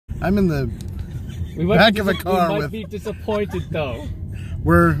I'm in the back of a car we might be disappointed though.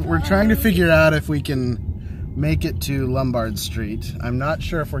 We're trying to figure out if we can make it to Lombard Street. I'm not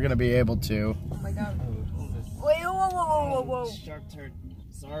sure if we're gonna be able to. Oh my god. Wait, whoa. Sharp turn.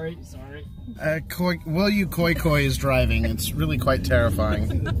 Sorry. Willie Koi Koi is driving. It's really quite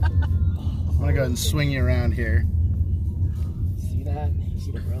terrifying. I'm gonna go ahead and swing you around here. See that? You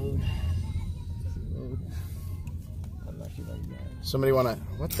see the road? I'm not sure about you guys. Somebody wanna,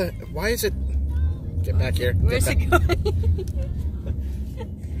 what the, why is it, get back here. Where's it going?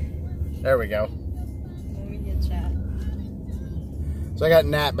 There we go. Let me get chat. So I got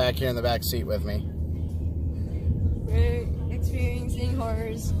Nat back here in the back seat with me. We're experiencing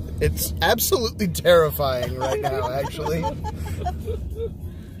horrors. It's absolutely terrifying right now, actually.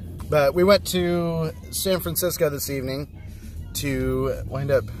 But we went to San Francisco this evening to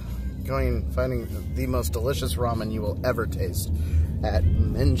wind up going and finding the most delicious ramen you will ever taste at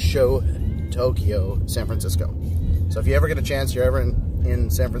Mensho Tokyo, San Francisco. So if you ever get a chance, you're ever in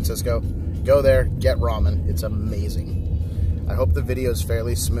San Francisco, go there, get ramen. It's amazing. I hope the video is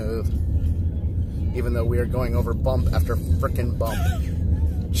fairly smooth, even though we are going over bump after frickin' bump.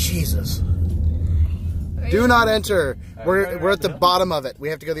 Jesus. Do not enter. We're at the bottom of it. We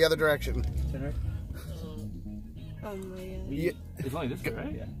have to go the other direction. Oh my god. It's only this way,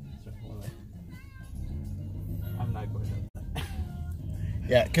 right? Yeah. I'm not going to.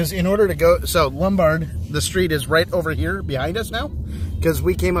 Yeah, because in order to go, so Lombard, the street is right over here behind us now, because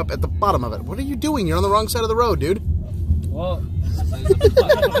we came up at the bottom of it. What are you doing? You're on the wrong side of the road, dude. Well, there's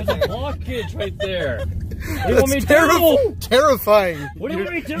a blockage right there. What do you want me to do? Terrifying. What do you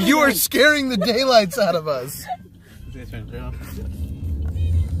want me to do? You are scaring the daylights out of us.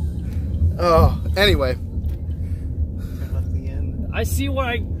 Oh, anyway. I see where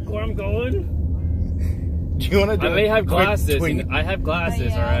I'm going. Do you want to do I may have glasses. I have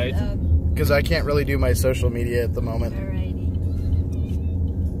glasses, alright? Because I can't really do my social media at the moment. Alrighty.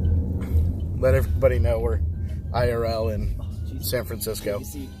 Let everybody know we're IRL in San Francisco.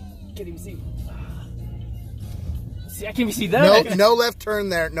 Can't even see. See, I can't even see that. No left turn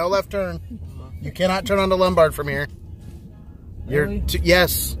there. No left turn. You cannot turn onto Lombard from here. Really?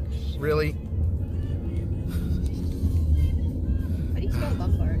 Yes. Really? How do you spell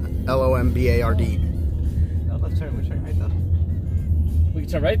Lombard? Lombard. No, let's turn. We're turning right though. We can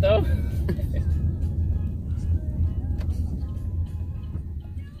turn right though.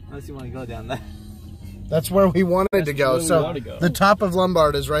 Unless you want to go down there. That's where we wanted to go. So go. The top of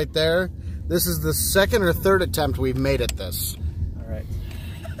Lombard is right there. This is the second or third attempt we've made at this. All right.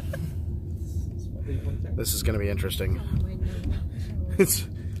 This is going to be interesting.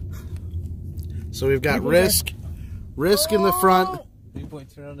 So we've got risk in the front.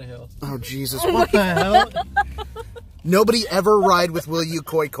 3.2 around the hill. Oh Jesus! What the hell? Nobody ever ride with Will You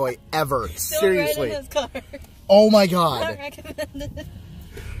Koi Koi ever. Seriously. Oh my God.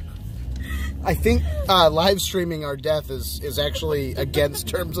 I think live streaming our death is actually against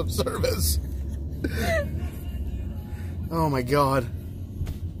terms of service. Oh my God.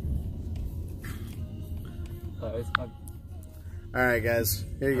 All right, guys.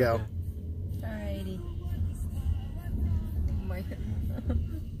 Here you go. Alrighty. Oh my.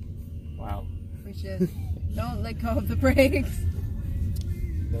 Wow. We should. Don't let go of the brakes.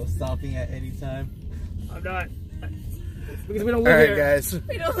 No stopping at any time. I'm not. Because we don't live here. All right, guys.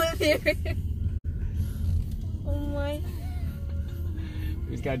 We don't live here. Oh my.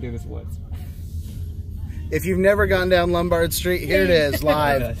 We just gotta do this once. If you've never gone down Lombard Street, here it is,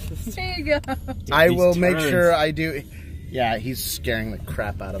 live. There you go. Dude, I will make turns. sure I do. Yeah, he's scaring the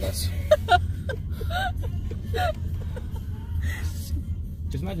crap out of us.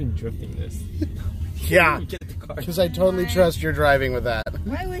 Just imagine drifting this. Yeah, because I totally trust your driving with that.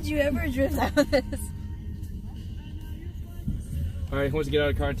 Why would you ever drift out of this? Alright, who wants to get out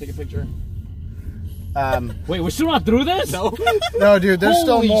of the car and take a picture? Wait, we're still not through this? No. No, dude, there's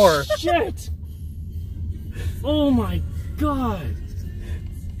still Holy more. Shit! Oh my God!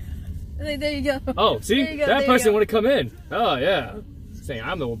 There you go. Oh, see? There you go, That there person you go. want to come in. Oh, yeah. Saying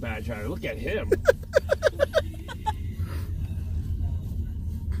I'm the one bad driver. Look at him.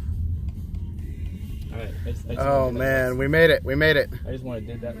 Alright. Oh man, we made it. We made it. I just want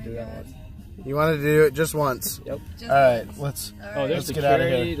to do that once. You wanted to do it just once. Yep. All right, let's. Oh, there's Let's get out of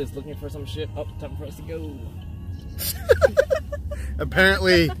security here. that's looking for some shit. Oh, time for us to go.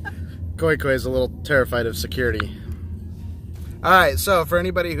 Apparently, Koi Koi is a little terrified of security. All right, so for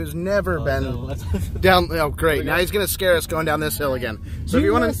anybody who's never been down, oh great, now he's gonna scare us going down this hill again. So if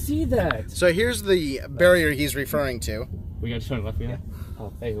you want to see that, so here's the barrier he's referring to. we got to turn left here.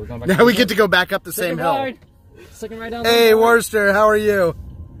 Oh, hey, we're going back. Now we get to go back up the same hill. Second ride down. Hey, Worcester, how are you?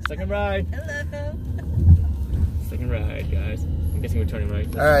 Second ride. Hello. Second ride, guys. I'm guessing we're turning right.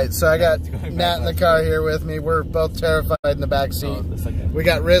 All right, so I got Nat in the car here with me. We're both terrified in the back seat. Oh, the second. We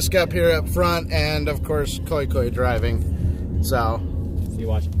got Risk up here up front, and of course, Koi Koi driving. So, So you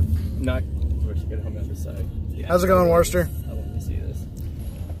watch. Not. We're just gonna help me on this side. Yeah. how's it going, Worcester? I want to see this.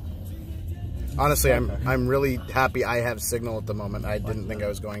 Honestly, I'm really happy I have signal at the moment. I didn't think I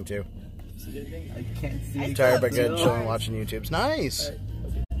was going to. See anything? I can't see. Tired but good, chilling, watching YouTube's nice.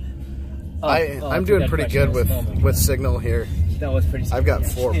 Oh, I'm doing pretty good with signal here. That was pretty. I've got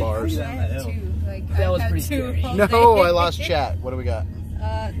scary. 4 bars. I have 2. Like, That I was have pretty 2 scary. all No, day. I lost chat. What do we got?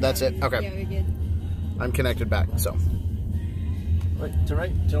 That's it? Okay. Yeah, we're good. I'm connected back. So, Wait, to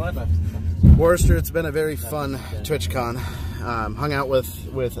right, to left. Worcester, it's been a very fun TwitchCon. Hung out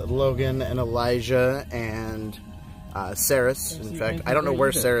with Logan and Elijah and Saris. In fact, I don't know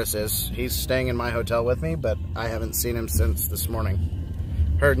where Saris is. He's staying in my hotel with me, but I haven't seen him since this morning.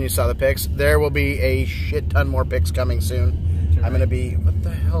 Heard and you saw the pics. There will be a shit ton more pics coming soon. I'm gonna be. What the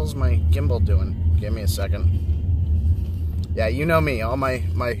hell's my gimbal doing? Give me a second. Yeah, you know me. All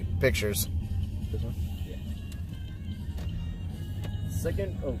my pictures. This one? Yeah.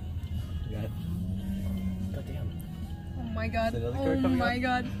 Second. Oh. You got it. God damn. Oh my god. Is another car Oh coming my up?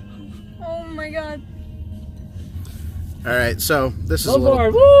 god. Oh my god. All right, so this is a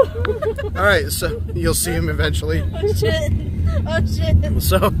Lombard, little. woo! All right, so you'll see him eventually. Oh shit. Oh shit.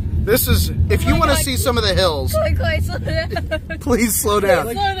 So this is. If you my want to God. see some of the hills, Koi, slow down. please slow down.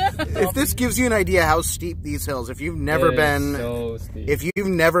 Slow down. If this gives you an idea how steep these hills, if you've never It is been, so steep. if you've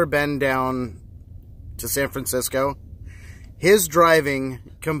never been down to San Francisco, his driving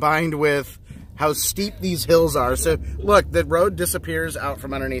combined with how steep these hills are. So look, the road disappears out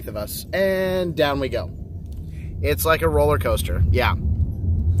from underneath of us, and down we go. It's like a roller coaster. Yeah,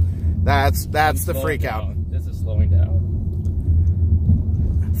 that's the Slowing freak out. down. This is slowing down.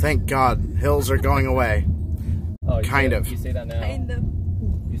 Thank God, hills are going away. Oh, you Kind say, of. You say that now. Kind of.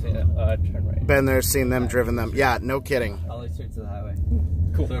 You say that. Turn right. Been there, seen them, driven them. Yeah, no kidding. All the way straight to the highway.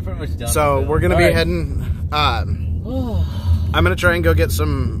 Cool. So we're pretty much done. So we're gonna be Alright. heading. I'm gonna try and go get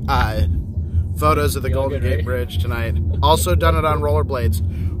some photos of the You all Golden good, Gate right? Bridge tonight. Also done it on rollerblades.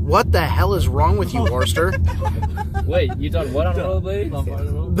 What the hell is wrong with you, Worcester? Wait, you done what on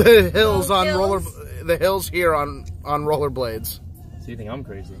rollerblades? The hills on Hills. the hills here on rollerblades. So you think I'm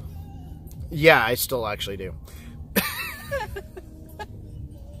crazy? Yeah, I still actually do. Take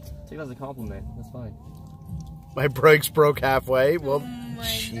that as a compliment. That's fine. My brakes broke halfway. Well, my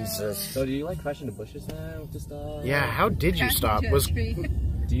Jesus. So do you like crashing the bushes now with this stuff? Yeah, how did you Crash stop? into a Was tree.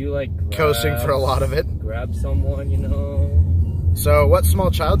 Do you like coasting for a lot of it. Grab someone, you know? So, what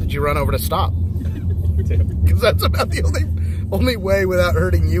small child did you run over to stop? Because that's about the only way without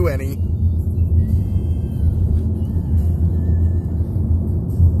hurting you any.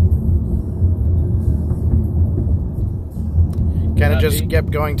 Kind of just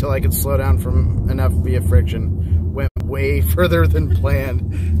kept going till I could slow down from enough via friction. Went way further than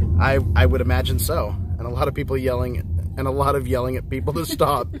planned. I would imagine so. And a lot of people yelling, and a lot of yelling at people to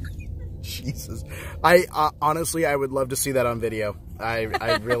stop. Jesus. I honestly, I would love to see that on video. I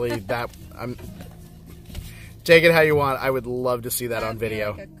really, I'm... Take it how you want. I would love to see that on That'd be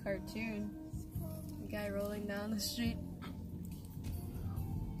video. like a cartoon. A guy rolling down the street.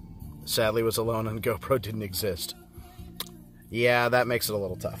 Sadly was alone and GoPro didn't exist. Yeah, that makes it a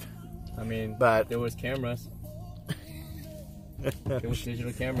little tough. I mean, But- there was cameras. There was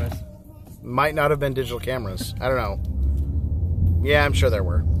digital cameras. Might not have been digital cameras. I don't know. Yeah, I'm sure there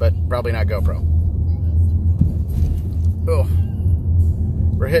were, but probably not GoPro. Oh,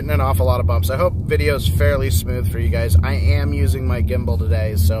 we're hitting an awful lot of bumps. I hope video's fairly smooth for you guys. I am using my gimbal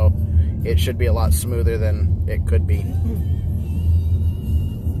today, so it should be a lot smoother than it could be.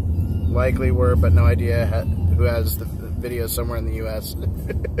 Likely were, but no idea who has the video somewhere in the U.S.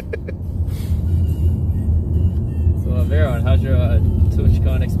 So, Veron, how's your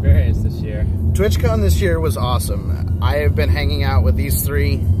TwitchCon experience this year? TwitchCon this year was awesome. I have been hanging out with these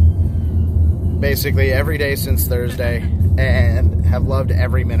three basically every day since Thursday and have loved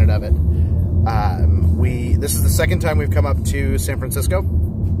every minute of it. This is the second time we've come up to San Francisco.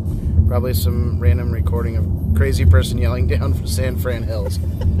 Probably some random recording of crazy person yelling down from San Fran Hills.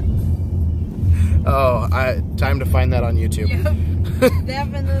 Oh, time to find that on YouTube. Yep.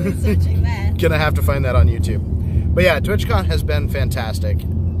 Definitely searching that. Gonna have to find that on YouTube. But yeah, TwitchCon has been fantastic.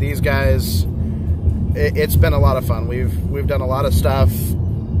 These guys, it's been a lot of fun. We've done a lot of stuff,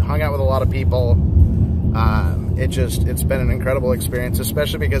 hung out with a lot of people. It's been an incredible experience,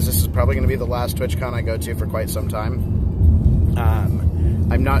 especially because this is probably going to be the last TwitchCon I go to for quite some time.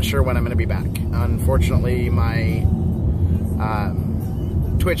 I'm not sure when I'm going to be back. Unfortunately, my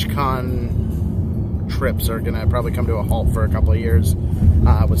TwitchCon trips are gonna probably come to a halt for a couple of years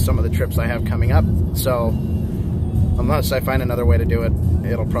with some of the trips I have coming up. So unless I find another way to do it,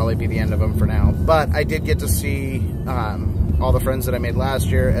 it'll probably be the end of them for now. But I did get to see all the friends that I made last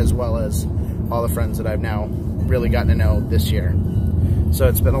year, as well as all the friends that I've now really gotten to know this year. So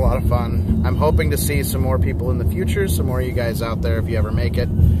it's been a lot of fun. I'm hoping to see some more people in the future, some more of you guys out there if you ever make it.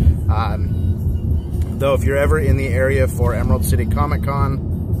 Though if you're ever in the area for Emerald City Comic Con,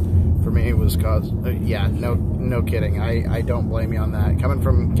 for me it was yeah, no kidding. I don't blame you on that. Coming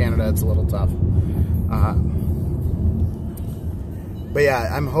from Canada, it's a little tough. But yeah,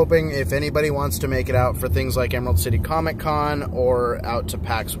 I'm hoping if anybody wants to make it out for things like Emerald City Comic Con or out to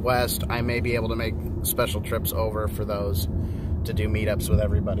PAX West, I may be able to make special trips over for those to do meetups with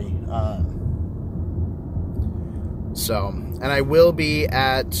everybody. And I will be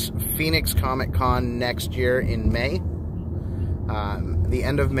at Phoenix Comic Con next year in May. The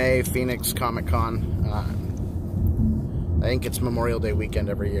end of May, Phoenix Comic Con. I think it's Memorial Day weekend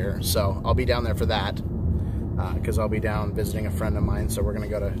every year, so I'll be down there for that. Because I'll be down visiting a friend of mine, so we're going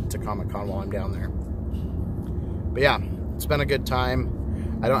to go to Comic-Con while I'm down there. But yeah, it's been a good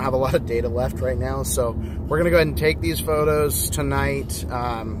time. I don't have a lot of data left right now, so we're going to go ahead and take these photos tonight,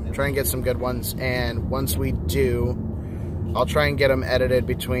 try and get some good ones, and once we do, I'll try and get them edited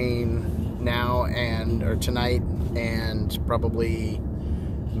between now or tonight and probably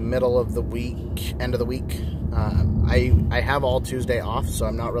middle of the week, end of the week. I have all Tuesday off, so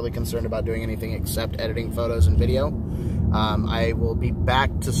I'm not really concerned about doing anything except editing photos and video. I will be back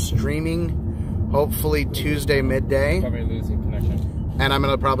to streaming hopefully Tuesday midday. Probably losing connection. And I'm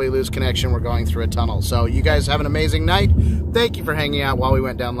going to probably lose connection. We're going through a tunnel. So you guys have an amazing night. Thank you for hanging out while we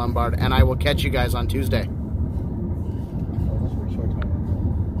went down Lombard, and I will catch you guys on Tuesday.